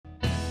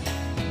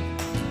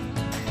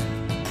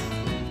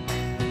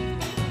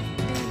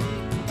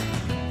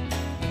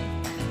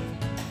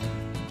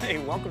Hey,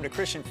 welcome to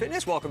Christian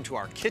Fitness. Welcome to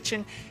our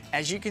kitchen.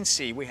 As you can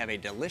see, we have a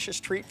delicious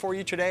treat for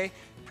you today.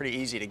 Pretty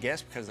easy to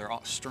guess because they're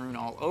all strewn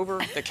all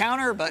over the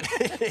counter, but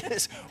it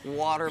is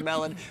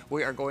watermelon.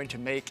 We are going to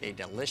make a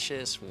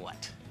delicious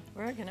what?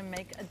 We're going to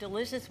make a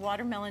delicious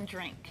watermelon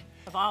drink.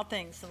 Of all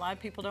things, a lot of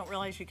people don't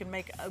realize you can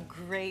make a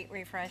great,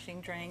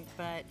 refreshing drink,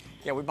 but...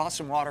 Yeah, we bought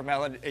some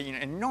watermelon,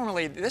 and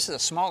normally this is a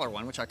smaller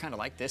one, which I kind of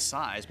like this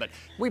size, but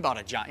we bought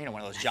a giant,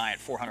 one of those giant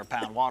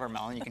 400-pound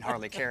watermelon you can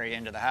hardly carry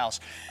into the house.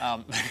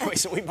 Anyway,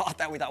 so we bought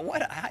that. We thought,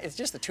 it's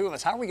just the two of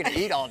us. How are we going to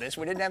eat all this?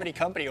 We didn't have any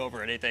company over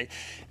or anything.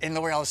 And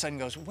Lori all of a sudden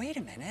goes, wait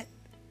a minute.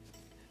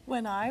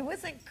 When I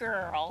was a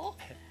girl,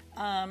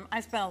 I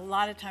spent a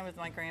lot of time with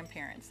my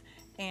grandparents,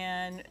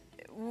 and,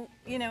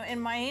 in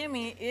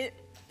Miami, it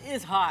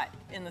is hot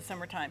in the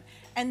summertime,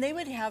 and they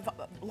would have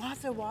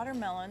lots of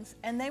watermelons,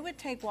 and they would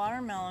take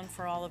watermelon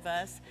for all of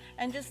us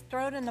and just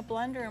throw it in the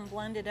blender and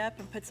blend it up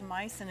and put some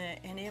ice in it,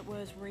 and it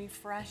was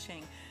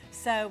refreshing.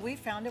 So we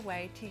found a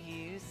way to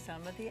use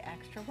some of the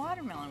extra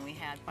watermelon we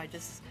had by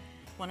just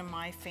one of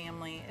my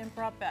family, and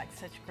brought back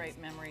such great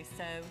memories.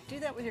 So do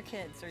that with your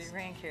kids or your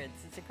grandkids.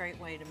 It's a great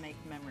way to make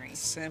memories.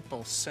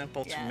 Simple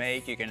to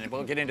make.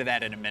 We'll get into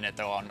that in a minute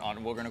though.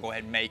 We're going to go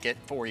ahead and make it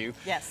for you.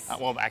 Yes.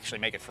 We'll actually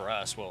make it for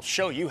us. We'll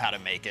show you how to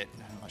make it,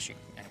 unless you.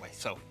 Anyway,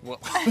 so we'll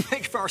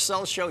make it for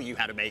ourselves. Show you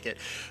how to make it.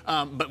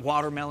 But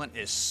watermelon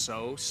is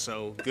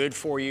so good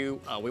for you.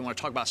 We want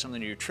to talk about some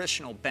of the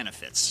nutritional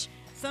benefits.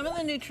 Some of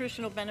the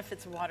nutritional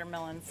benefits of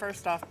watermelon,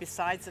 first off,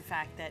 besides the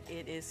fact that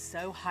it is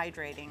so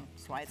hydrating,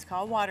 that's why it's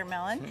called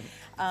watermelon,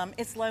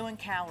 it's low in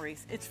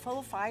calories. It's full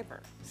of fiber,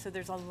 so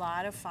there's a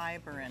lot of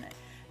fiber in it.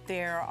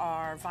 There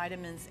are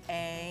vitamins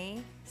A,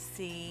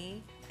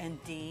 C,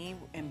 and D,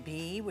 and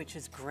B, which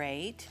is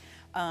great.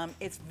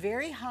 It's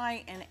very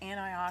high in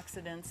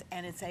antioxidants,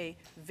 and it's a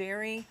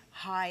very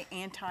high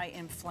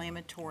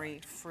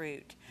anti-inflammatory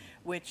fruit,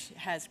 which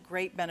has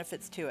great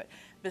benefits to it.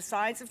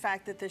 Besides the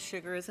fact that the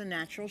sugar is a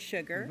natural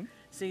sugar,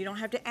 so you don't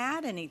have to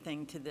add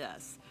anything to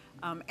this.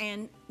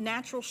 And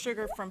natural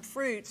sugar from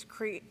fruits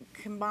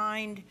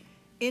combined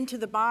into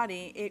the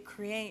body, it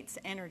creates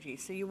energy,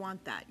 so you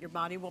want that. Your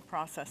body will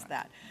process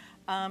that.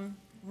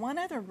 One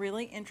other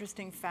really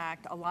interesting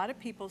fact, a lot of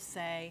people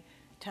say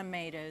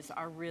tomatoes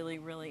are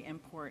really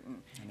important.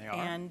 And they are.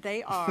 And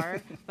they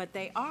are, but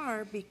they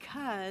are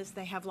because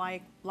they have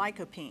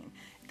lycopene.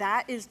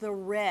 That is the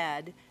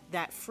red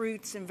that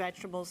fruits and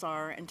vegetables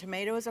are, and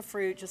tomato is a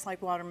fruit just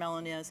like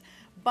watermelon is,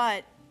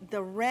 but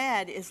the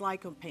red is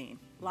lycopene.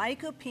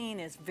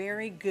 Lycopene is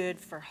very good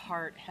for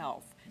heart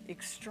health,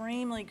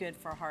 extremely good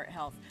for heart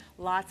health,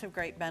 lots of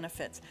great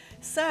benefits.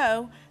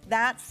 So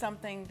that's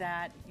something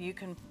that you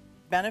can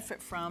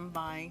benefit from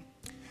by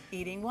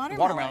eating watermelon.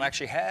 Watermelon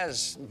actually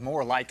has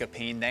more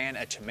lycopene than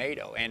a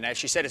tomato, and as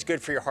she said, it's good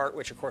for your heart,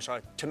 which of course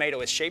a tomato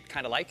is shaped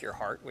kind of like your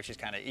heart, which is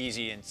kind of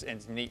easy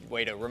and neat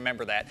way to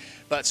remember that.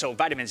 But so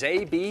vitamins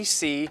A, B,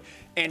 C,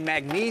 and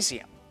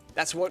magnesium.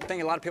 That's one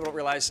thing a lot of people don't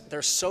realize.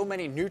 There's so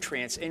many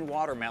nutrients in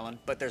watermelon,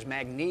 but there's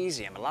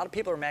magnesium. A lot of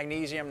people are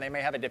magnesium, they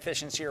may have a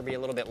deficiency or be a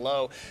little bit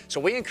low. So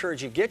we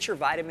encourage you, get your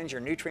vitamins,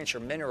 your nutrients,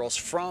 your minerals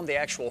from the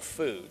actual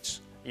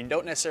foods. You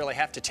don't necessarily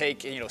have to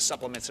take,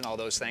 supplements and all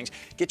those things.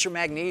 Get your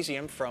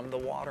magnesium from the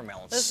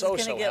watermelon. This so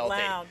is gonna get healthy.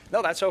 loud.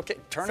 No, that's okay.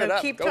 Turn it up.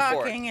 So keep Go for it.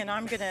 talking, and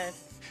I'm gonna.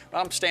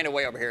 I'm standing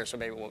way over here, so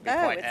maybe it won't be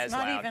quite as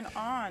loud. Oh, it's not even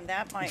on.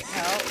 That might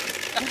help.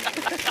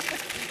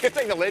 Good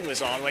thing the lid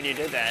was on when you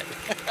did that.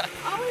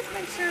 Always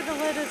make sure the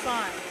lid is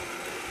on.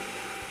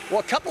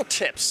 Well, a couple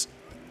tips.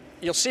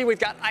 You'll see we've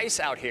got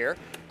ice out here.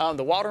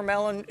 The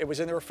watermelon, it was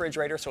in the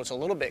refrigerator, so it's a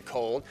little bit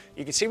cold.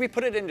 You can see we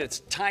put it into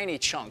tiny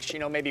chunks,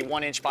 maybe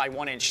 1 inch by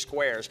 1 inch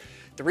squares.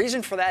 The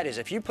reason for that is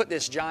if you put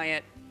this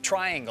giant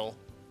triangle,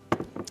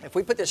 if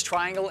we put this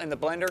triangle in the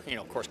blender,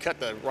 of course, cut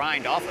the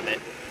rind off of it,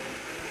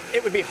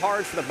 it would be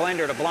hard for the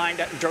blender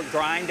to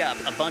grind up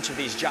a bunch of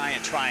these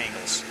giant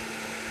triangles.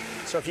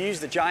 So if you use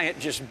the giant,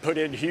 just put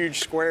in huge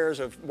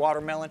squares of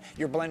watermelon,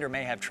 your blender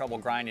may have trouble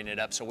grinding it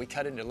up. So we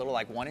cut it into little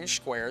 1 inch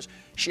squares.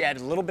 She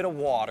added a little bit of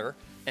water,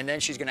 and then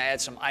she's gonna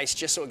add some ice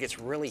just so it gets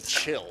really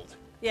chilled.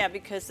 Yeah,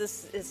 because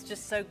this is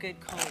just so good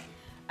cold.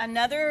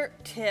 Another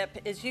tip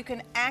is you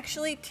can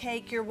actually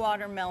take your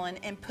watermelon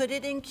and put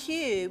it in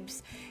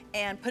cubes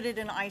and put it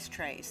in ice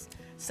trays.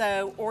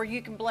 So, or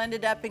you can blend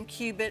it up and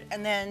cube it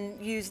and then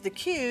use the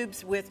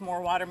cubes with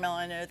more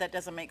watermelon. I know that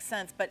doesn't make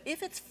sense, but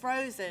if it's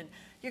frozen,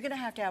 you're gonna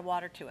have to add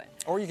water to it.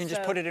 Or you can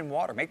just put it in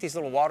water. Make these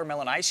little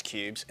watermelon ice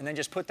cubes and then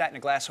just put that in a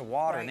glass of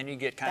water, and then you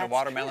get kind of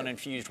watermelon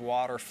infused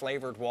water,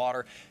 flavored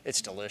water.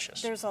 It's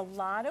delicious. There's a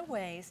lot of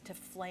ways to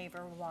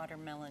flavor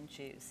watermelon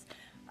juice.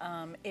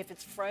 If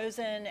it's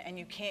frozen and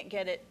you can't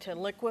get it to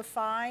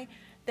liquefy,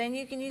 then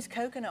you can use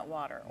coconut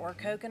water or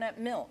coconut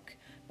milk.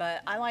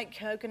 But I like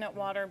coconut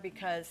water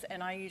because,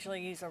 and I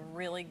usually use a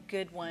really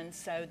good one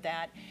so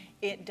that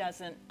it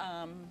doesn't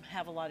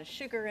have a lot of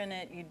sugar in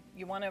it.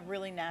 You want a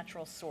really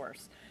natural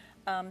source.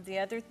 The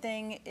other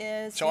thing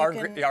is, so our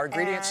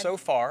ingredients so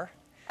far.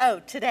 Oh,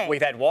 today.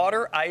 We've had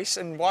water, ice,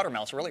 and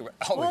watermelon. So really,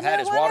 all we've had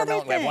is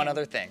watermelon. We have one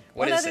other thing.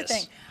 What is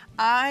this?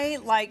 I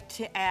like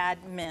to add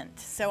mint.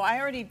 So I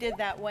already did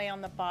that way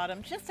on the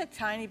bottom, just a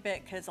tiny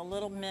bit, because a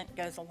little mint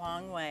goes a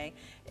long way.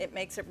 It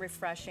makes it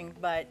refreshing.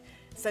 But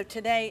so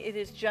today it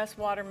is just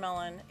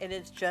watermelon, it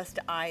is just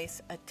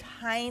ice, a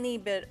tiny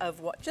bit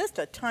of just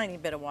a tiny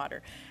bit of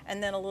water,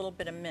 and then a little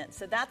bit of mint.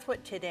 So that's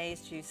what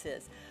today's juice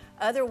is.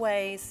 Other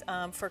ways,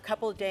 for a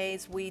couple of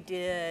days we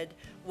did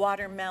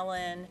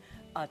watermelon,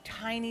 a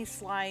tiny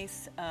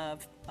slice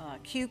of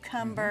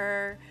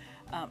cucumber,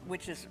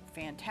 which is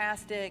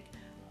fantastic.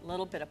 A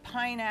little bit of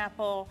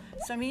pineapple.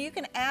 So I mean, you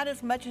can add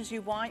as much as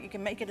you want. You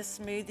can make it a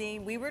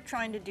smoothie. We were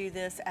trying to do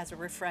this as a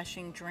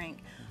refreshing drink.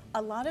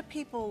 A lot of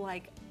people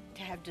like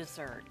to have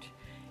dessert.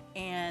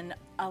 And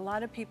a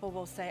lot of people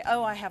will say,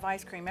 oh, I have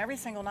ice cream every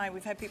single night.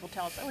 We've had people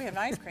tell us, oh, we have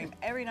ice cream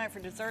every night for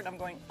dessert. I'm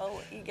going,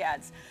 oh,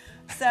 egads.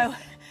 So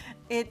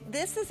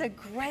this is a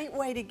great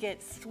way to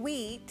get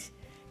sweet,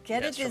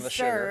 get a dessert. From the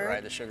sugar,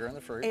 right? The sugar and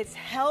the fruit. It's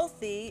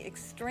healthy,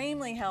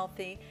 extremely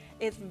healthy.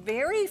 It's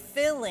very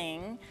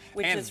filling,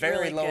 which is really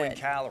good. And very low in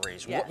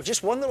calories. Yes.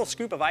 Just one little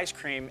scoop of ice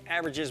cream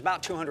averages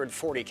about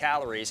 240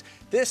 calories.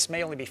 This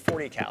may only be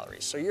 40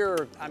 calories. So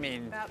you're, I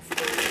mean... About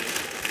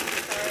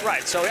 40.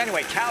 Right, so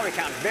anyway, calorie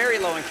count, very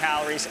low in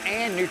calories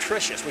and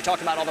nutritious. We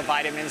talked about all the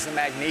vitamins, the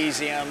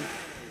magnesium,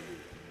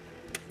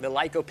 the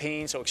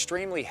lycopene, so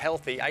extremely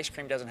healthy. Ice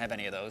cream doesn't have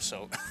any of those,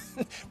 so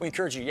we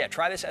encourage you,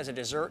 try this as a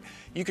dessert.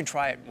 You can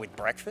try it with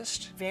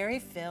breakfast. Very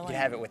filling. You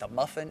can have it with a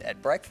muffin at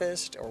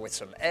breakfast or with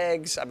some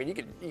eggs. I mean, you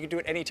can do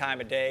it any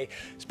time of day,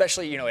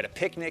 especially, at a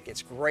picnic.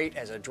 It's great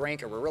as a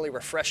drink, a really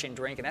refreshing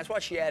drink, and that's why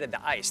she added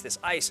the ice. This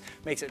ice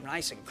makes it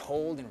nice and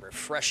cold and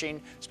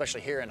refreshing,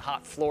 especially here in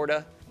hot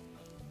Florida.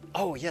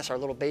 Oh yes, our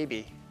little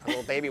baby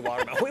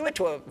watermelon. We went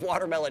to a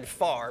watermelon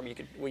farm.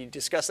 We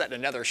discussed that in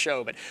another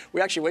show, but we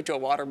actually went to a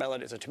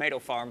watermelon. It's a tomato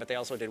farm, but they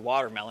also did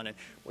watermelon, and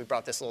we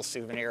brought this little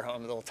souvenir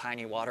home, a little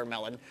tiny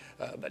watermelon.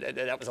 But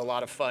that was a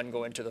lot of fun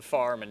going to the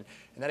farm, and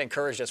that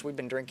encouraged us. We've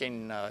been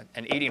drinking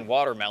and eating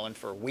watermelon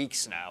for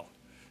weeks now.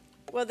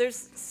 Well,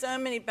 there's so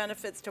many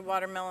benefits to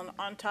watermelon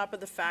on top of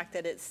the fact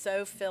that it's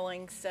so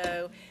filling.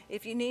 So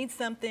if you need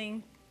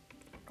something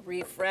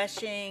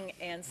refreshing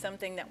and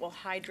something that will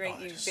hydrate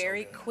you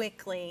very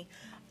quickly,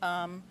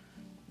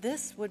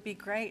 this would be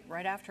great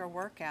right after a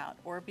workout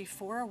or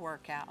before a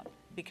workout,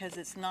 because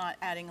it's not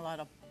adding a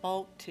lot of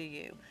bulk to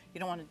you. You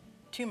don't want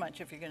too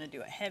much if you're going to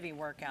do a heavy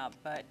workout,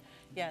 but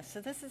yeah, so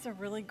this is a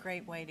really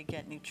great way to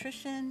get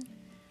nutrition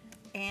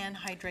and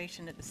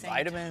hydration at the same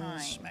time.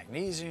 Vitamins,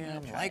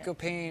 magnesium,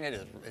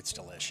 lycopene, it's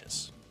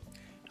delicious.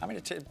 I mean,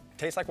 it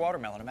tastes like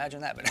watermelon,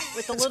 imagine that, but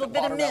with a little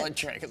bit of mint.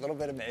 Drink, a little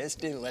bit of mint, it's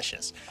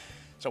delicious.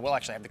 So we'll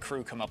actually have the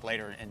crew come up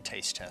later and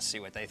taste test,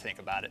 see what they think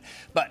about it.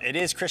 But it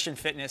is Christian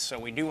Fitness, so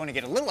we do want to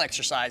get a little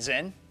exercise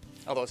in,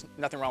 although there's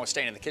nothing wrong with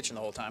staying in the kitchen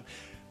the whole time.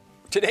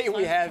 Today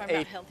we have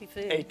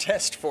a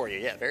test for you.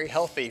 Yeah, very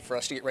healthy for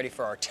us to get ready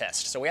for our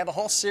test. So we have a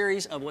whole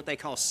series of what they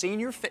call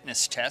senior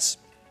fitness tests.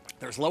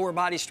 There's lower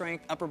body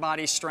strength, upper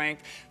body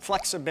strength,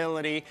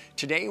 flexibility.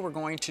 Today we're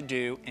going to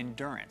do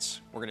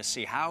endurance. We're going to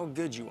see how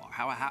good you are,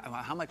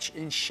 how much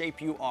in shape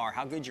you are,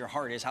 how good your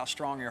heart is, how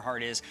strong your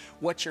heart is,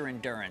 what your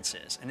endurance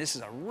is. And this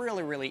is a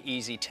really, really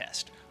easy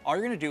test. All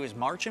you're going to do is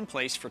march in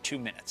place for 2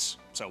 minutes.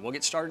 So we'll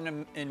get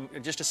started in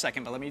just a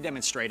second, but let me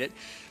demonstrate it.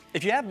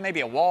 If you have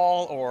maybe a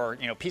wall or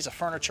piece of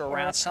furniture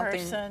around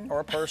or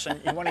a person,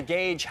 you want to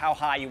gauge how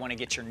high you want to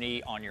get your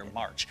knee on your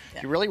march.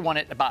 Yeah. You really want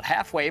it about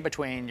halfway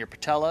between your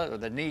patella or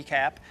the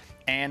kneecap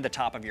and the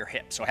top of your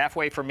hip. So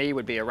halfway for me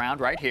would be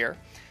around right here.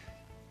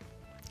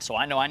 So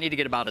I know I need to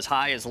get about as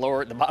high as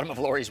the bottom of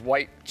Lori's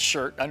white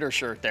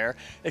undershirt there.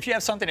 If you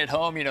have something at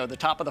home, the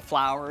top of the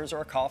flowers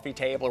or a coffee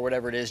table or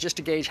whatever it is, just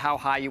to gauge how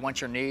high you want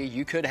your knee,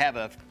 you could have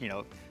a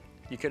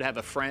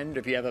friend.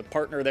 If you have a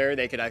partner there,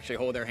 they could actually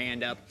hold their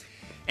hand up.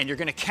 And you're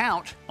going to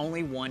count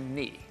only one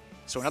knee.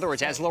 So in other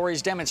words, as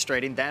Lori's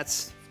demonstrating,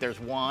 there's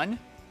one,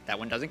 that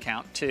one doesn't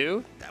count,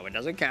 2, that one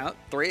doesn't count,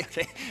 3,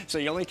 okay. So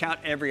you only count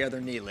every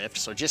other knee lift,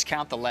 so just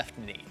count the left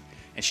knee.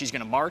 And she's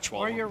going to march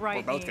while we're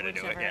both going to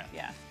do it.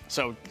 Yeah.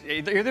 So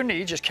either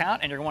knee, just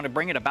count, and you're going to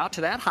bring it about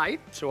to that height.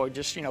 So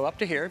just, up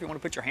to here. If you want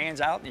to put your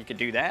hands out, you can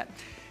do that.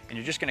 And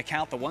you're just going to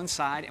count the one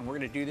side, and we're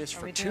going to do this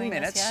for 2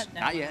 minutes. Yet?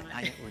 No, not yet.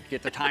 We'll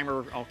get the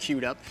timer all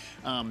queued up.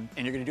 And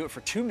you're going to do it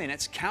for 2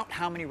 minutes. Count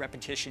how many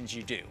repetitions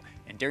you do.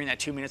 And during that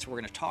 2 minutes, we're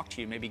going to talk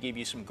to you, maybe give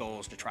you some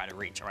goals to try to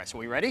reach. All right, so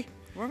we ready?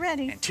 We're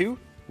ready. And 2,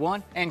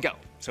 1, and go.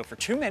 So for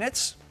 2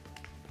 minutes,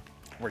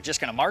 we're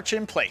just going to march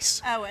in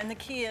place. Oh, and the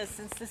key is,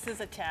 since this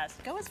is a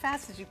test, go as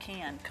fast as you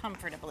can,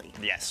 comfortably.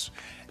 Yes.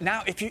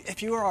 Now, if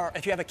you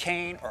have a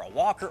cane or a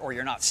walker or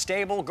you're not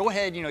stable, go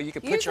ahead. You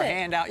could put your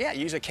hand out. Yeah,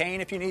 use a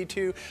cane if you need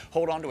to.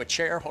 Hold on to a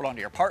chair. Hold on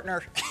to your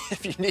partner.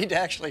 If you need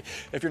to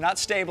if you're not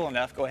stable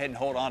enough, go ahead and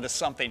hold on to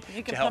something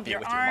to help you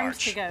with your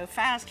march. You can pump your arms to go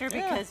faster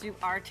because you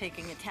are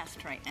taking a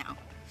test right now.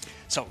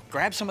 So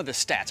grab some of the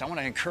stats. I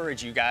want to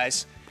encourage you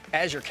guys,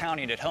 as you're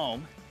counting at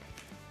home,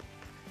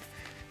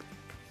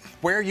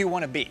 where you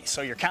want to be.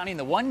 So you're counting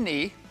the one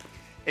knee,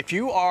 If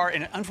you are,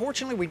 and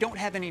unfortunately we don't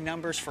have any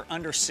numbers for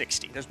under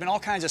 60. There's been all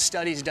kinds of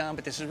studies done,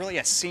 but this is really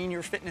a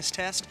senior fitness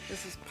test.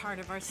 This is part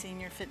of our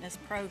senior fitness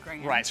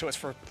program. Right, so it's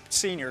for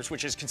seniors,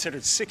 which is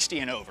considered 60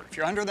 and over. If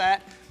you're under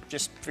that,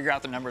 just figure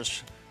out the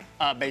numbers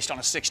based on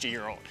a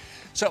 60-year-old.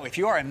 So if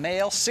you are a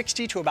male,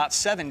 60 to about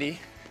 70,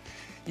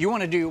 you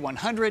want to do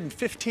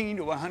 115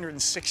 to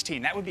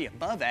 116. That would be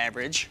above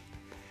average.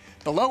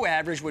 Below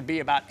average would be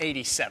about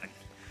 87.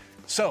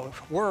 So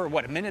we're,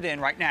 what, a minute in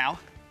right now.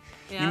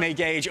 Yeah. You may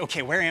gauge,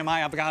 okay, where am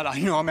I? I've got,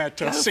 I'm at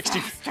 60,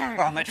 faster.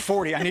 or I'm at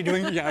 40. I need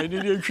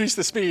to increase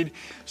the speed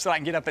so I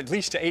can get up at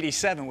least to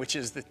 87, which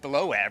is the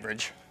below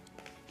average.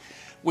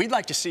 We'd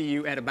like to see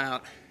you at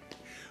about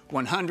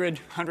 100,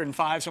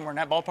 105, somewhere in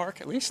that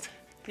ballpark at least.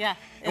 Yeah.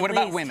 And what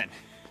about women?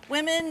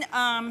 Women,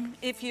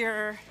 if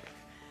you're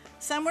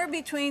somewhere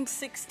between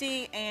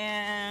 60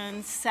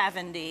 and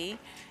 70,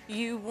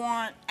 you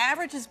want,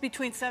 average is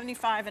between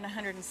 75 and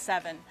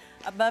 107.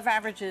 Above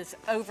average is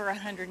over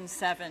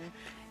 107.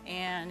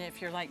 And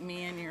if you're like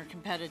me and you're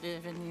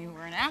competitive and you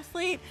were an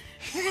athlete,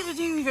 you're gonna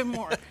do even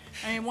more.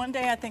 I mean, one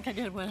day I think I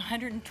did, what,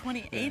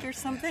 128 or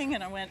something,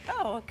 and I went,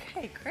 oh,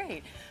 okay,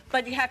 great.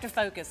 But you have to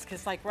focus,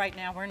 because like right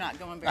now, we're not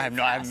going very fast.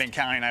 I haven't been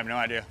counting, I have no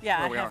idea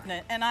yeah, where we I are.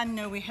 haven't, and I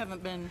know we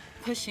haven't been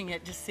pushing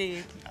it to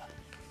see.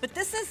 But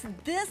this,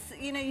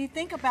 you know, you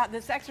think about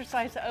this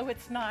exercise, oh,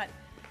 it's not,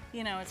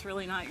 you know, it's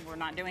really not, we're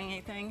not doing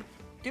anything.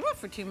 Do it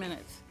for 2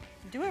 minutes.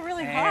 Do it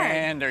really hard.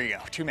 And there you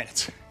go, 2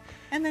 minutes.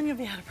 And then you'll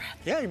be out of breath.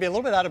 Yeah, you'll be a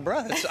little bit out of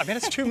breath.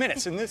 It's 2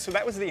 minutes. And so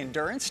that was the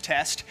endurance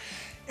test.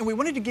 And we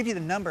wanted to give you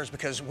the numbers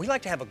because we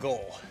like to have a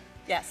goal.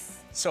 Yes.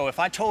 So if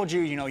I told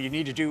you, you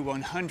need to do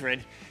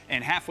 100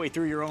 and halfway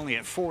through you're only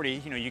at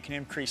 40, you can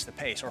increase the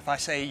pace. Or if I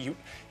say you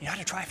ought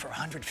to try for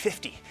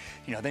 150,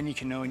 then you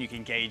can know and you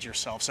can gauge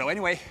yourself. So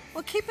anyway.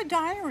 Well, keep a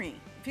diary.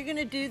 If you're going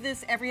to do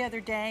this every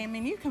other day, I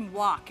mean, you can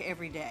walk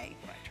every day.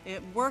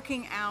 Right.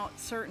 Working out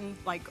certain,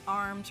 like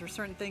arms or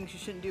certain things you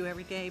shouldn't do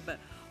every day, but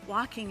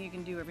walking you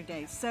can do every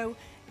day. So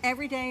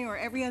every day or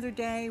every other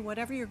day,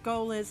 whatever your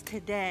goal is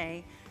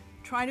today,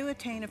 try to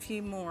attain a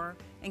few more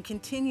and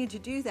continue to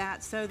do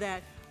that so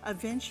that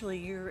eventually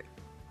you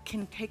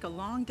can take a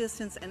long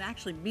distance and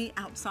actually be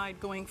outside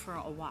going for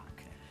a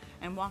walk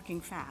and walking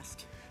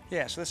fast.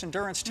 Yeah, so this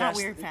endurance Not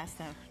test. weird fast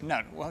though. No,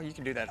 well, you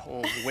can do that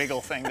whole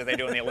wiggle thing that they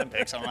do in the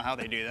Olympics. I don't know how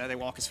they do that. They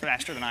walk as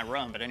faster than I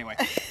run, but anyway.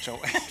 So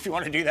if you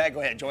want to do that,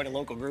 go ahead, join a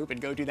local group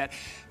and go do that.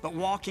 But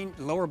walking,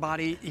 lower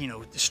body,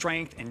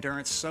 strength,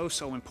 endurance,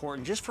 so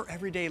important just for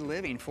everyday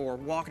living, for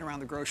walking around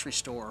the grocery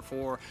store,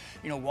 for,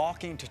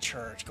 walking to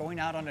church, going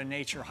out on a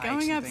nature hikes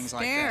Going and things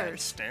like that.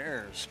 upstairs.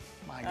 Stairs.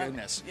 My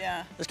goodness.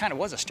 Yeah. This kind of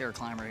was a stair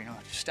climber,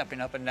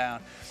 stepping up and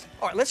down.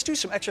 All right, let's do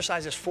some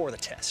exercises for the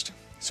test.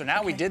 So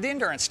now we did the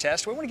endurance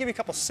test. We want to give you a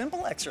couple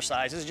simple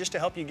exercises just to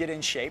help you get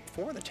in shape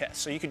for the test.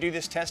 So you can do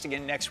this test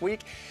again next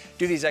week.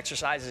 Do these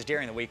exercises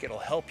during the week. It'll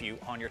help you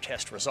on your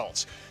test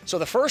results. So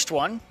the first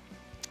one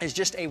is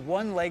just a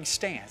one-leg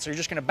stand. So you're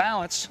just going to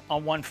balance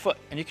on one foot,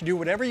 and you can do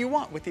whatever you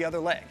want with the other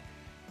leg.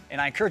 And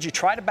I encourage you,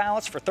 try to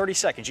balance for 30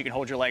 seconds. You can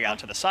hold your leg out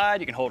to the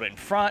side, you can hold it in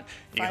front,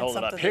 you can hold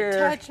it up here.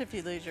 Find something to touch if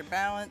you lose your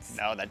balance.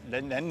 No,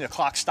 then the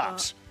clock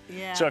stops.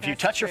 Yeah, so if you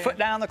touch your true. foot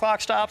down, the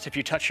clock stops. If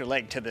you touch your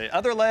leg to the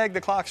other leg,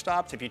 the clock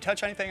stops. If you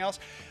touch anything else,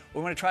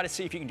 we want to try to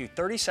see if you can do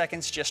 30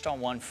 seconds just on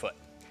one foot.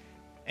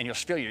 And you'll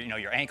feel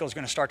your ankle's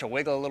going to start to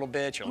wiggle a little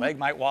bit, your leg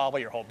might wobble,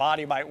 your whole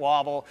body might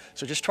wobble.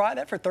 So just try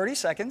that for 30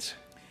 seconds.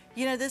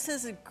 This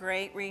is a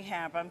great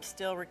rehab. I'm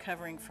still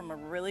recovering from a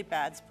really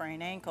bad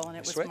sprained ankle, and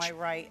it was my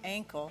right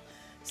ankle.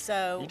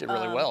 So you did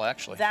really well,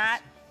 actually.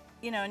 That,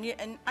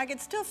 and I could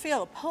still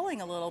feel it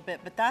pulling a little bit,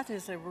 but that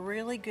is a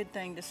really good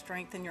thing to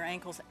strengthen your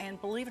ankles. And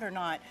believe it or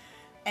not,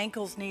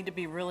 ankles need to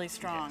be really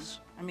strong. Yes.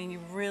 I mean, you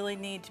really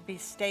need to be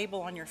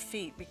stable on your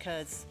feet,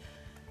 because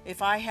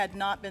if I had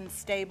not been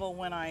stable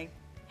when I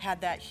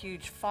had that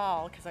huge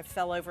fall, because I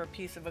fell over a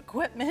piece of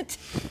equipment,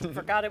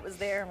 forgot it was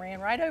there and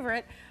ran right over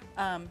it,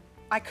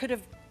 I could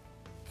have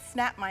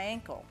snapped my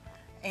ankle.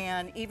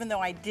 And even though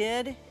I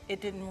did, it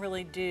didn't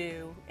really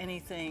do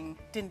anything,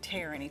 didn't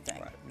tear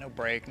anything. Right. No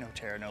break, no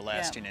tear, no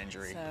lasting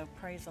injury. So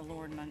praise the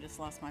Lord, and I just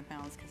lost my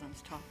balance because I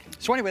was talking.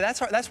 So anyway,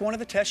 that's one of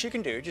the tests you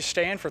can do. Just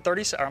stand for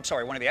 30, or I'm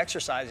sorry, one of the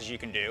exercises you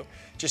can do.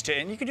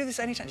 And you can do this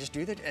anytime. Just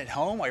do that at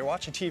home while you're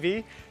watching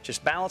TV.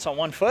 Just balance on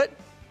one foot.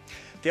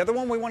 The other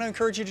one we want to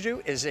encourage you to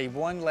do is a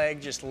one leg,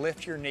 just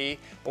lift your knee,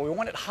 but we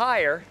want it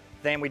higher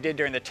than we did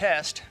during the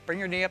test. Bring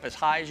your knee up as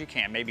high as you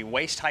can, maybe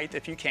waist height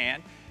if you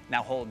can.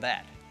 Now hold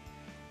that.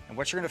 And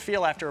what you're going to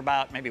feel after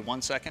about maybe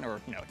 1 second or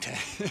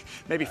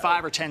maybe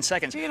 5 or 10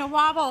 seconds. You're going to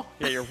wobble.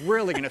 Yeah, you're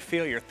really going to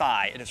feel your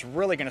thigh, and it's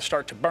really going to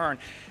start to burn,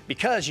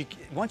 because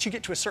once you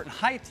get to a certain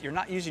height, you're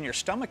not using your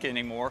stomach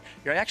anymore.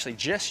 You're actually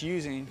just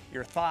using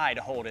your thigh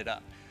to hold it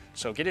up.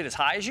 So get it as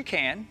high as you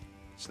can,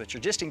 so that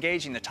you're just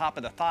engaging the top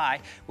of the thigh,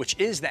 which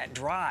is that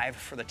drive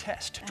for the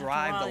test, to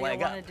drive the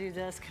leg up. You want to do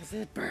this because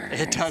it burns.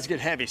 It does get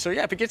heavy. So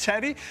yeah, if it gets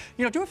heavy,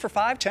 do it for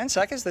 5, 10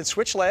 seconds, then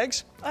switch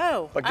legs.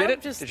 Oh, but get I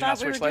it? just Did you not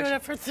thought we were switch legs? doing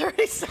it for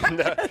 30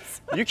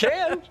 seconds. You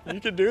can.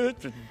 You can do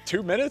it for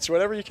 2 minutes,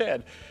 whatever you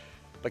can.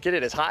 But get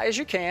it as high as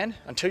you can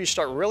until you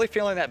start really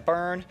feeling that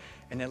burn,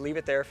 and then leave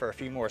it there for a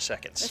few more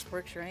seconds. This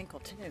works your ankle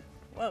too.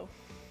 Whoa.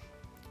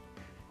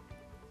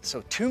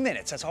 So 2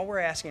 minutes, that's all we're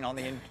asking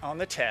on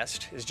the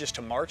test, is just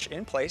to march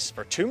in place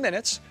for 2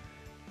 minutes.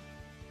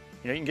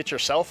 You know, you can get your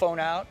cell phone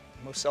out.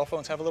 Most cell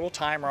phones have a little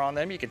timer on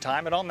them. You can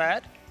time it on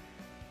that.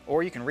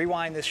 Or you can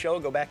rewind this show,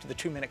 go back to the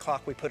 2-minute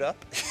clock we put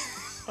up.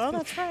 Oh,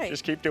 that's right.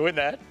 Just keep doing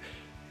that.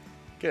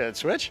 Good,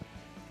 switch.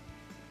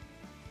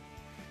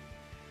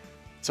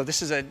 So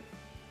this is an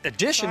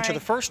addition to the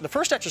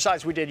first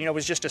exercise we did, you know,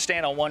 was just to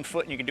stand on one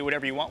foot and you can do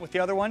whatever you want with the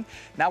other one.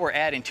 Now we're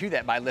adding to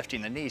that by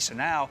lifting the knee. So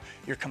now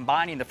you're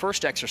combining the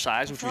first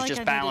exercise, which was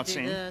just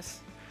balancing.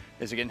 Is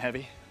it getting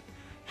heavy?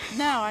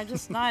 No, I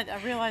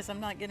realize I'm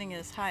not getting it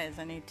as high as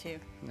I need to.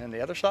 And then the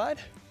other side.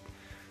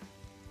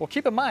 Well,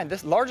 keep in mind,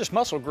 this largest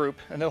muscle group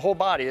in the whole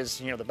body is,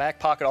 you know, the back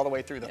pocket all the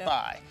way through the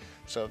thigh.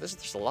 So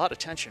there's a lot of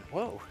tension.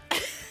 Whoa. I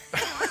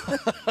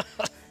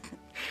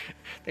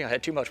think I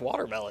had too much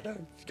watermelon. I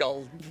got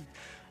all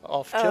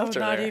off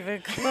kilter not there.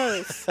 even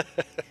close.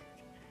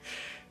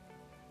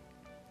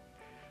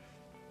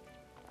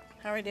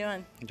 How are we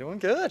doing? Doing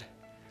good.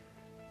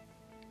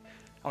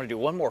 I want to do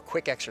one more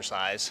quick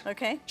exercise.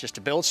 Okay. Just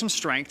to build some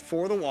strength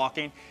for the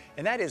walking,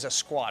 and that is a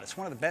squat. It's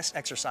one of the best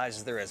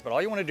exercises there is, but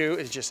all you want to do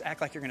is just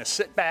act like you're going to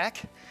sit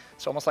back.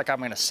 It's almost like I'm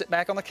going to sit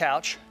back on the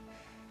couch,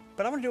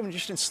 but I'm going to do them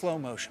just in slow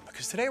motion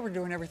because today we're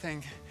doing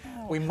everything.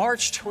 We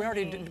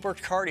already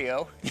worked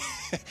cardio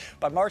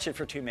by marching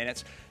for 2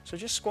 minutes, so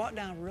just squat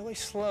down really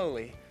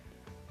slowly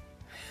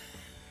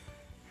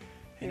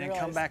and then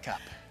come back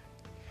up.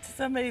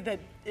 Somebody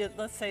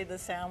let's say the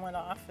sound went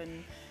off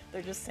and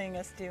they're just seeing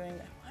us doing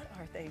that. What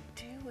are they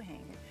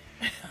doing?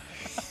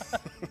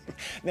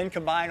 Then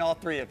combine all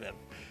three of them.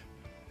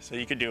 So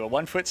you could do a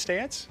 1-foot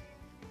stance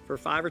for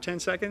 5 or 10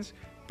 seconds,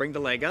 bring the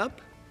leg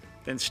up,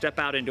 then step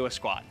out into a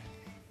squat.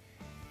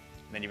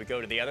 Then you would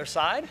go to the other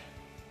side,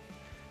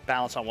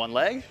 balance on one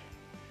leg,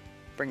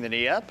 bring the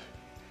knee up,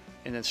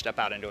 and then step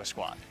out into a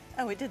squat.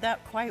 Oh, we did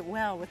that quite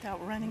well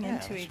without running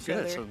into each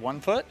other. So 1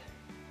 foot,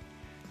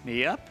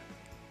 knee up,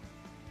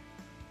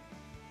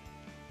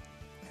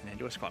 and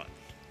into a squat.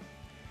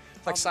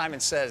 Like Simon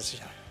says,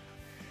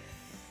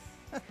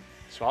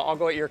 so I'll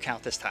go at your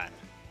count this time.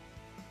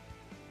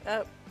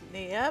 Up,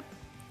 knee up,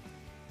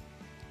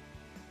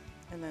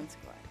 and then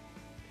squat.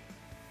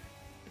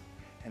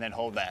 And then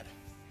hold that.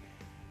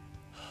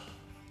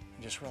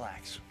 And just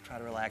relax. Try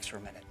to relax for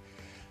a minute.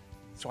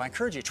 So I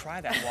encourage you to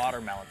try that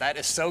watermelon. That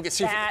is so good.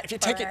 See, if you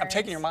take it, I'm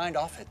taking your mind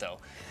off it though.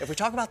 If we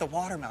talk about the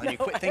watermelon, you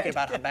quit thinking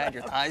about how bad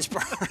your thighs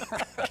burn.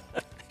 All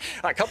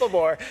right, a couple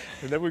more,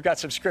 and then we've got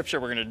some scripture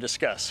we're going to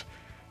discuss.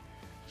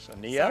 So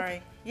knee up.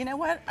 Sorry. You know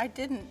what? I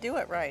didn't do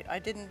it right. I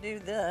didn't do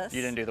this.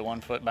 You didn't do the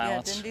 1-foot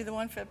balance? Yeah, didn't do the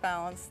 1-foot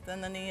balance,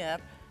 then the knee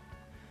up,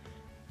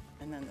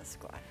 and then the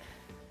squat.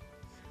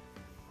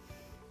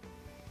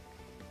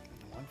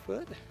 1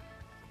 foot,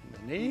 and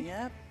the knee. Knee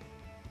up.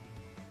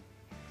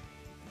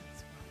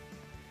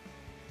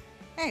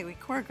 Hey, we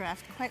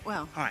choreographed quite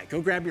well. All right, go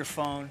grab your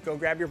phone, go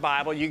grab your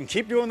Bible. You can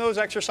keep doing those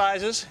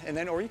exercises, and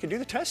then, or you can do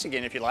the test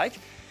again if you like.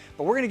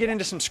 But we're going to get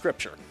into some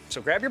scripture.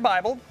 So grab your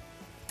Bible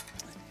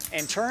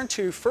and turn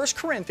to 1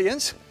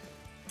 Corinthians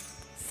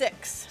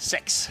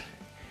 6.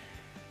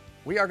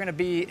 We are going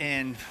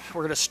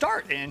to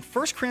start in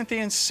 1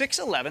 Corinthians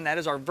 6:11. That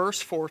is our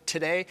verse for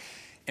today.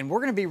 And we're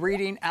going to be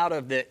reading out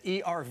of the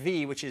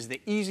ERV, which is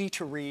the easy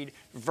to read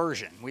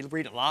version. We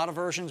read a lot of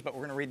versions, but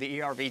we're going to read the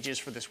ERV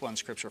just for this one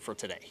scripture for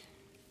today.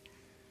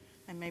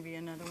 And maybe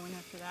another one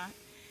after that.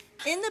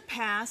 In the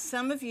past,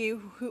 some of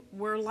you who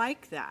were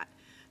like that,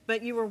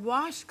 but you were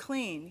washed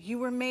clean, you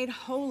were made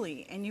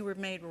holy, and you were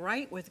made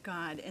right with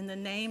God in the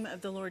name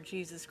of the Lord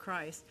Jesus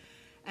Christ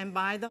and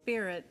by the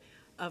Spirit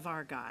of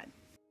our God.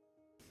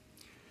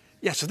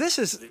 Yeah, so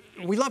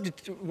we love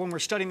to, when we're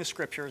studying the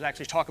scriptures,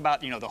 actually talk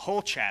about, the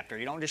whole chapter.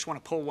 You don't just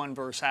want to pull one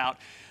verse out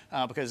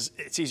because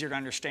it's easier to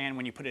understand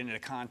when you put it into the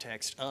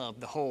context of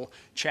the whole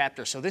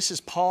chapter. So this is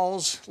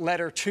Paul's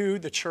letter to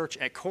the church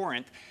at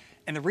Corinth.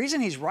 And the reason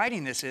he's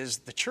writing this is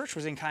the church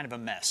was in kind of a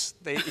mess.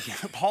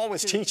 Paul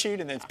was teaching,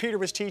 and then Peter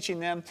was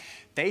teaching them.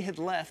 They had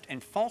left,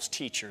 and false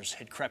teachers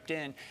had crept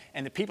in,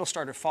 and the people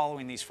started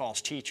following these false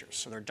teachers.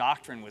 So their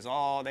doctrine was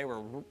they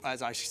were,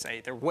 as I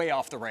say, they're way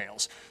off the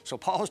rails. So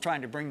Paul was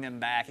trying to bring them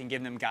back and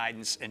give them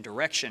guidance and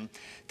direction.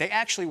 They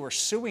actually were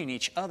suing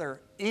each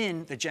other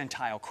in the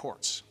Gentile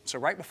courts. So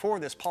right before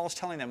this, Paul's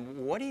telling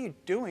them, what are you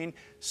doing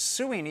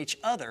suing each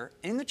other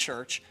in the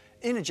church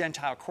in a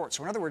Gentile court?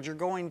 So in other words, you're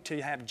going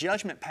to have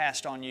judgment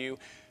passed on you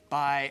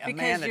by a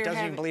man that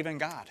doesn't even believe in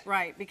God.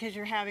 Right, because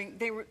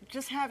they were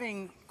just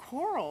having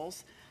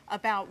quarrels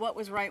about what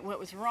was right, what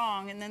was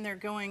wrong, and then they're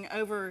going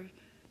over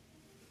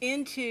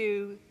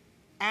into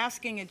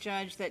asking a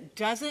judge that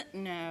doesn't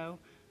know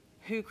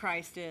who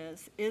Christ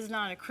is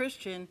not a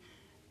Christian,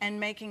 and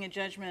making a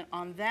judgment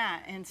on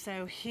that. And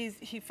so he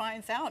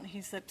finds out and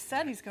he's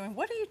upset. He's going,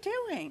 what are you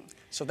doing?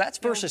 So that's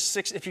verses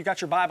 6. If you've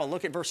got your Bible,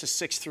 look at verses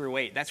 6 through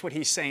 8. That's what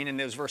he's saying in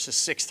those verses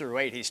 6 through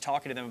 8. He's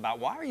talking to them about,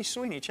 why are you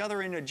suing each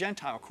other in a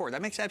Gentile court?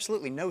 That makes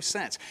absolutely no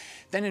sense.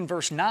 Then in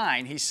verse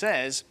 9, he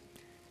says,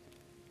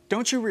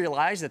 don't you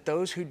realize that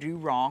those who do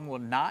wrong will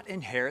not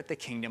inherit the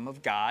kingdom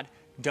of God?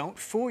 Don't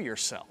fool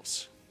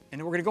yourselves.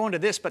 And we're going to go into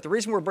this, but the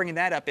reason we're bringing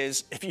that up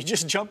is if you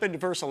just jump into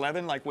verse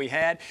 11 like we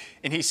had,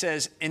 and he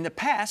says, in the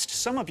past,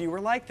 some of you were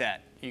like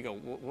that. You go,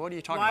 what are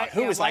you talking about?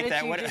 Who was like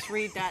that? Why did you just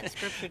read that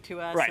scripture to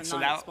us right, and so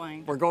not now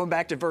explain? We're going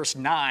back to verse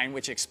 9,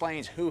 which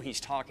explains who he's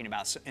talking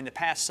about. So in the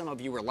past, some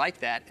of you were like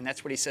that, and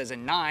that's what he says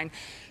in 9.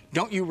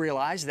 Don't you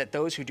realize that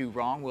those who do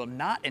wrong will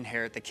not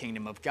inherit the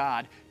kingdom of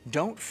God?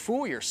 Don't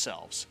fool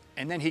yourselves.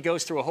 And then he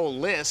goes through a whole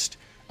list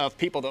of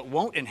people that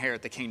won't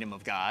inherit the kingdom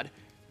of God.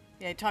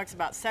 Yeah, he talks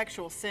about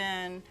sexual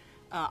sin,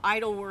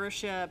 idol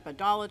worship,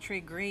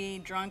 idolatry,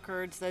 greed,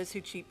 drunkards, those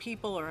who cheat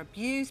people or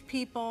abuse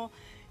people.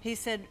 He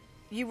said,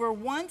 you were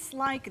once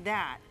like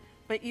that,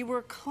 but you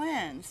were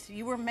cleansed.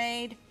 You were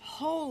made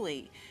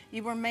holy.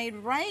 You were made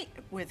right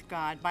with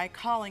God by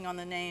calling on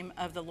the name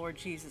of the Lord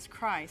Jesus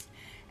Christ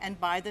and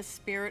by the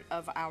Spirit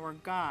of our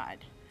God.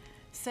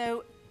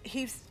 So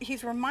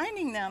he's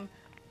reminding them,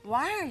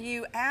 why are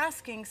you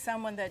asking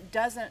someone that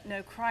doesn't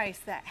know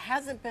Christ, that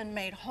hasn't been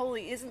made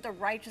holy, isn't the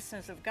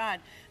righteousness of God,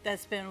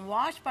 that's been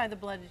washed by the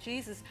blood of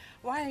Jesus,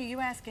 why are you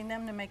asking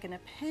them to make an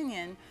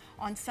opinion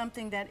on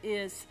something that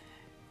is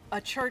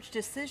a church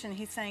decision?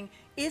 He's saying,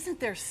 isn't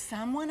there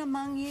someone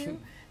among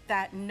you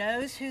that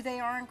knows who they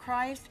are in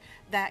Christ,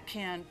 that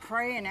can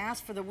pray and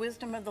ask for the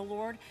wisdom of the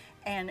Lord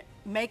and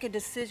make a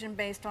decision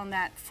based on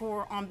that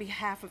on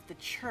behalf of the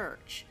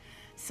church?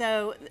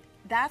 So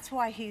that's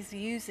why he's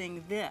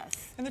using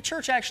this. And the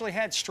church actually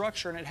had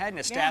structure, and it had an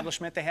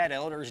establishment. They had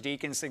elders,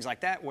 deacons, things like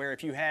that, where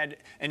if you had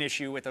an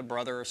issue with a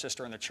brother or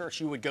sister in the church,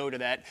 you would go to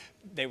that,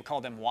 they would call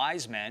them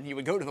wise men. You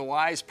would go to the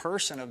wise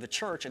person of the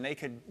church, and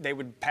they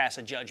would pass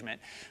a judgment.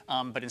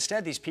 But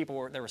instead, these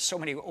people there were so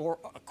many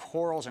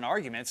quarrels and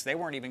arguments, they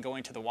weren't even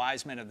going to the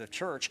wise men of the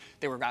church.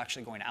 They were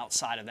actually going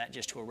outside of that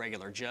just to a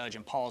regular judge.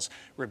 And Paul's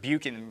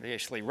rebuking them,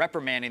 basically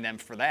reprimanding them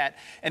for that.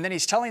 And then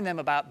he's telling them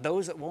about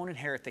those that won't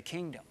inherit the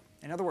kingdom.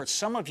 In other words,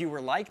 some of you were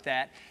like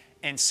that,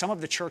 and some of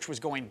the church was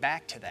going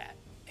back to that.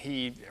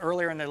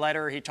 Earlier in the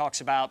letter, he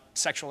talks about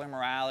sexual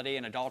immorality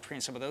and adultery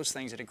and some of those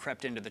things that had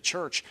crept into the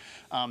church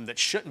that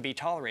shouldn't be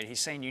tolerated.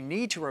 He's saying you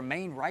need to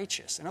remain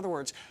righteous. In other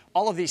words,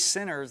 all of these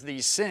sinners,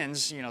 these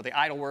sins, the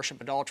idol worship,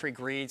 adultery,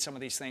 greed, some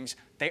of these things,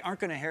 they aren't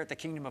going to inherit the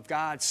kingdom of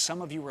God.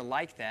 Some of you were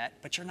like that,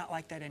 but you're not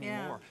like that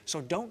anymore. Yeah. So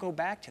don't go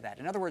back to that.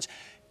 In other words,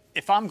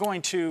 if I'm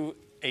going to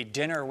a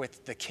dinner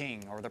with the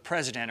king or the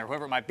president or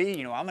whoever it might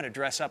be, I'm going to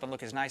dress up and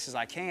look as nice as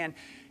I can.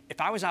 If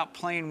I was out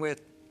playing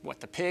with,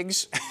 the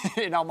pigs,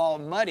 and I'm all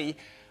muddy,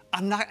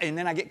 and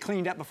then I get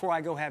cleaned up before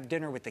I go have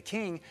dinner with the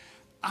king,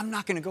 I'm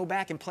not going to go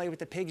back and play with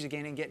the pigs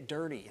again and get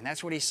dirty. And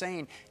that's what he's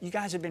saying. You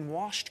guys have been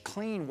washed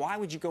clean. Why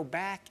would you go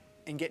back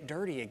and get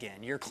dirty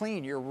again? You're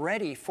clean. You're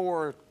ready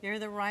for... You're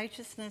the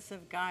righteousness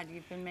of God.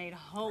 You've been made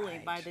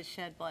holy by the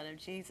shed blood of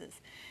Jesus.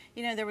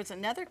 There was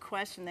another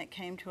question that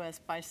came to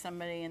us by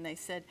somebody, and they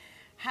said,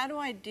 how do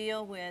I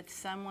deal with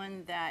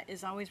someone that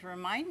is always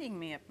reminding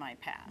me of my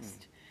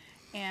past?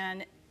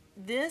 And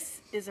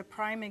this is a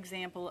prime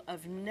example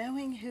of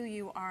knowing who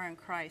you are in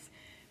Christ.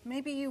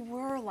 Maybe you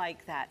were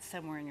like that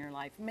somewhere in your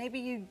life. Maybe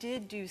you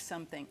did do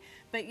something,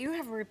 but you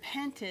have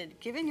repented,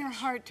 given your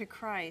heart to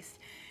Christ,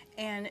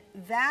 and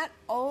that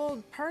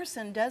old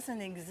person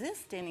doesn't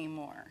exist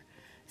anymore.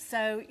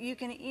 So you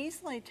can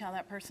easily tell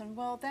that person,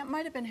 well, that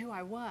might have been who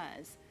I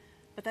was,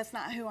 but that's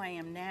not who I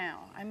am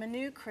now. I'm a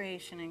new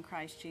creation in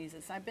Christ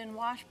Jesus. I've been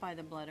washed by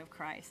the blood of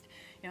Christ.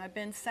 I've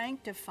been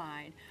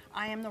sanctified.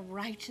 I am the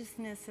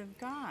righteousness of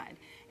God.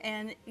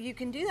 And you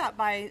can do that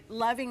by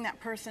loving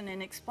that person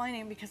and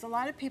explaining, because a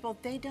lot of people,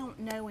 they don't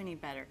know any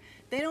better.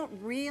 They don't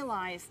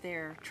realize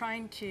they're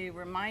trying to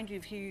remind you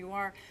of who you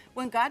are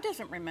when God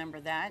doesn't remember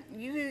that.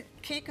 You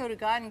can't go to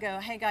God and go,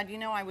 hey, God,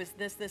 I was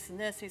this, this, and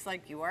this. He's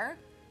like, you were?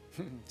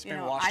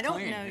 I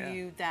don't know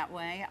you that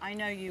way. I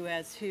know you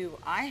as who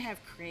I have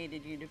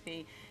created you to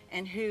be,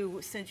 and who,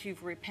 since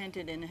you've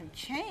repented and have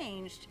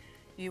changed,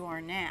 you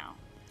are now.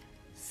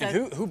 So,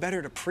 and who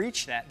better to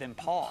preach that than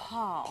Paul?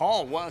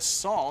 Paul was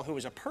Saul, who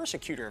was a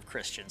persecutor of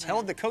Christians,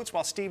 held the coats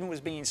while Stephen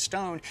was being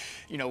stoned,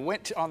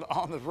 went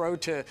on the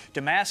road to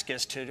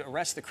Damascus to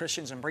arrest the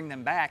Christians and bring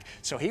them back.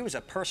 So he was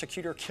a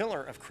persecutor,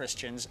 killer of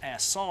Christians.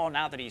 As Saul,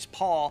 now that he's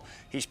Paul,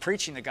 he's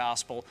preaching the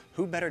gospel.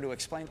 Who better to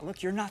explain,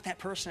 look, you're not that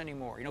person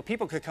anymore.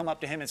 People could come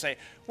up to him and say,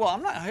 well,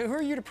 I'm not, who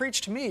are you to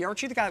preach to me?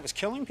 Aren't you the guy that was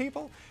killing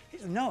people? He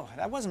said, no,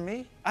 that wasn't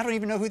me. I don't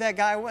even know who that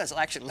guy was.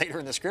 Actually, later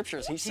in the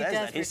scriptures, he says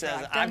that. He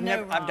says,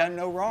 I've done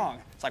no no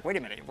wrong. It's like, wait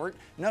a minute,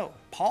 no,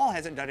 Paul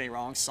hasn't done any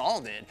wrong,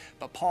 Saul did,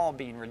 but Paul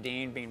being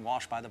redeemed, being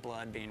washed by the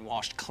blood, being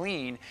washed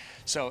clean.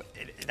 So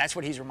that's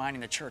what he's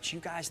reminding the church. You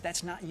guys,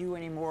 that's not you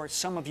anymore.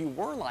 Some of you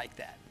were like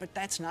that, but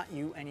that's not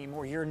you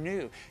anymore. You're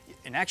new.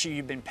 And actually,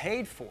 you've been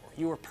paid for.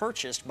 You were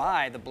purchased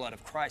by the blood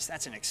of Christ.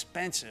 That's an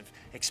expensive,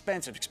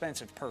 expensive,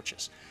 expensive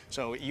purchase.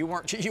 So you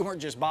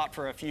weren't just bought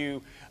for a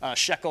few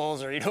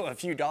shekels or a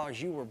few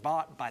dollars. You were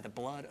bought by the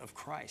blood of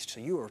Christ. So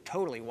you were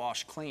totally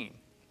washed clean.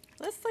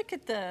 Let's look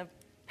at the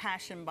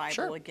Passion Bible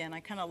Sure. again. I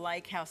kind of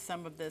like how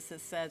some of this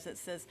it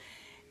says,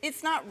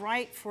 it's not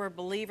right for a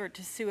believer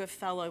to sue a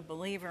fellow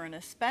believer, and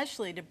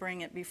especially to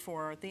bring it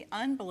before the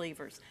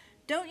unbelievers.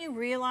 Don't you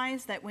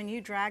realize that when you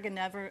drag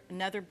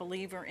another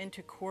believer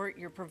into court,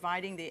 you're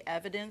providing the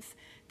evidence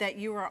that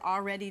you are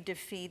already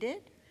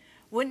defeated?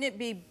 Wouldn't it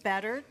be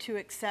better to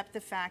accept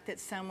the fact that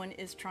someone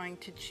is trying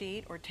to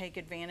cheat or take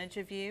advantage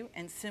of you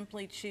and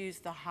simply choose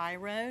the high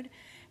road?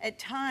 At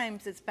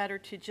times, it's better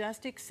to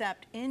just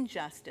accept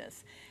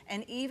injustice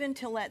and even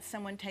to let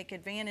someone take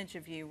advantage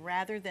of you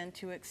rather than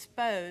to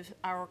expose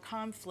our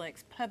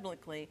conflicts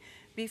publicly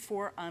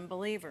before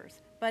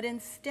unbelievers. But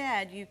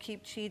instead, you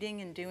keep cheating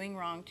and doing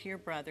wrong to your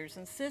brothers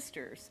and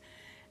sisters,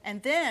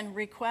 and then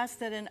request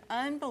that an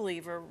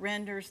unbeliever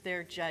renders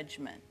their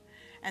judgment.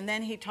 And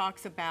then he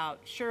talks about,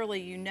 surely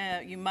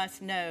you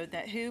must know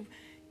that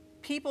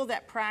people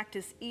that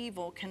practice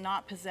evil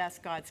cannot possess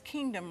God's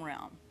kingdom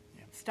realm.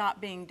 Yeah.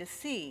 Stop being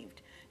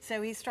deceived.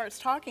 So he starts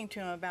talking to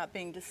him about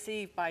being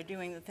deceived by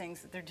doing the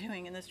things that they're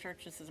doing, and this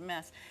church is a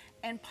mess.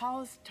 And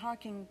Paul is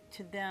talking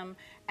to them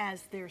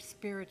as their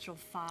spiritual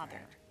father.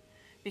 Right.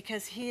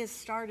 Because he has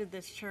started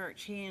this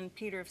church. He and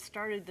Peter have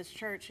started this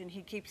church, and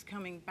he keeps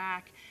coming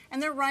back.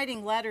 And they're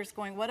writing letters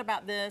going, what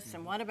about this,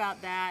 and what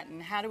about that,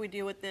 and how do we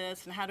deal with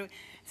this, and how do we...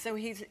 So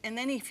and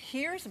then he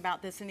hears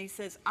about this, and he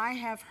says, I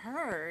have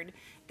heard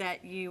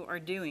that you are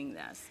doing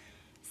this.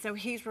 So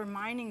he's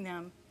reminding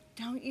them,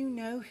 don't you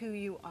know who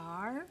you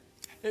are?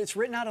 It's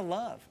written out of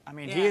love. I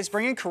mean, yes. He is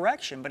bringing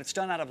correction, but it's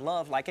done out of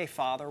love like a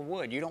father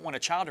would. You don't want a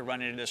child to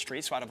run into the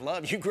street, so out of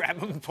love, you grab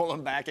them and pull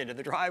them back into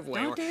the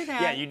driveway. Don't do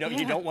that. Yeah, you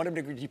don't want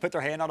them to, you put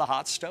their hand on a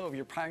hot stove.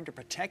 You're trying to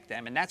protect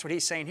them, and that's what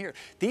he's saying here.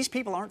 These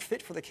people aren't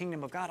fit for the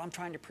kingdom of God. I'm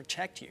trying to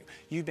protect you.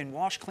 You've been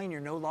washed clean. You're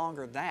no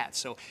longer that.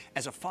 So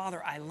as a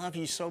father, I love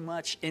you so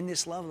much. In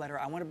this love letter,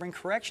 I want to bring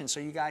correction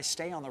so you guys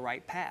stay on the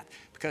right path,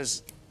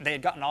 because they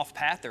had gotten off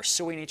path. They're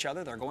suing each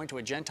other. They're going to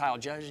a Gentile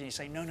judge, and you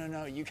say,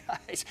 no, you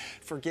guys,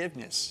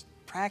 forgiveness.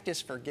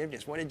 Practice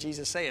forgiveness. What did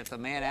Jesus say? If the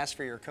man asks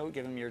for your coat,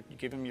 give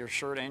him your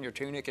shirt and your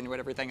tunic and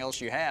everything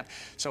else you have.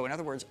 So in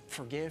other words,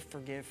 forgive,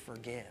 forgive,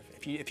 forgive.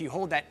 If you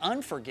hold that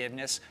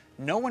unforgiveness,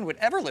 no one would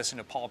ever listen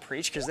to Paul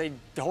preach, because they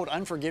hold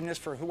unforgiveness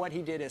for what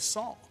he did as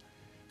Saul.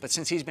 But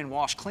since he's been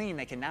washed clean,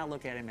 they can now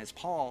look at him as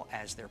Paul,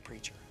 as their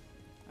preacher.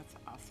 That's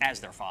awesome. As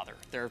their father,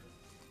 their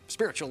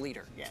spiritual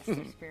leader. Yes,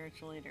 their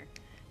spiritual leader.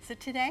 So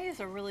today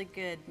is a really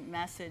good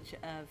message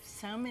of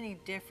so many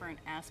different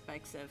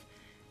aspects of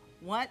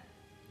what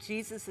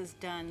Jesus has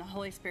done, the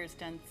Holy Spirit's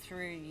done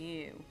through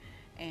you,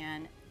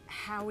 and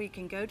how we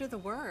can go to the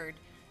Word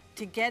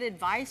to get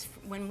advice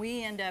when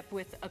we end up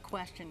with a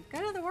question.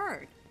 Go to the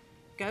Word.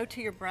 Go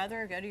to your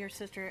brother, go to your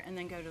sister, and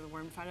then go to the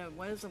Word and find out,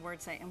 what does the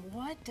Word say? And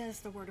what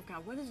does the Word of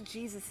God, what does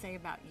Jesus say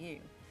about you?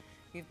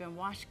 You've been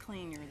washed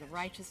clean, you're the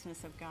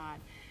righteousness of God.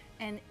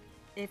 And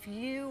if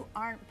you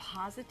aren't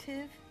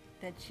positive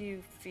that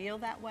you feel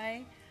that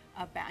way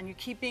about, and you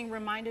keep being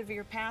reminded of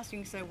your past, you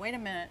can say, wait a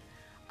minute,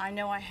 I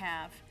know I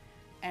have.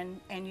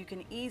 And you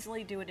can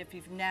easily do it if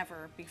you've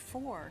never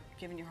before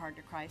given your heart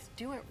to Christ.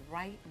 Do it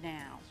right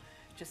now.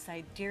 Just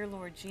say, dear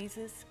Lord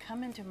Jesus,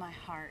 come into my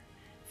heart.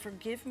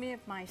 Forgive me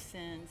of my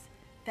sins.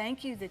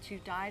 Thank you that you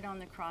died on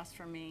the cross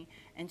for me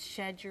and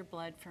shed your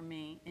blood for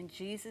me. In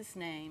Jesus'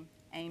 name,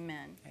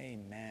 amen.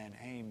 Amen,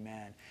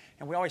 amen.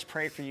 And we always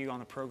pray for you on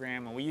the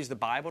program, and we use the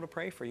Bible to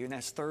pray for you, and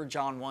that's 3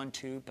 John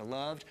 1:2.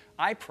 Beloved,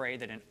 I pray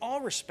that in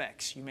all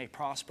respects you may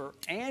prosper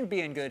and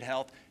be in good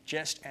health,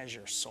 just as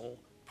your soul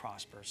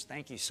prospers.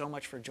 Thank you so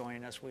much for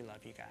joining us. We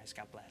love you guys.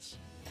 God bless.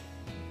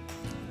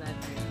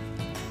 Love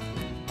you.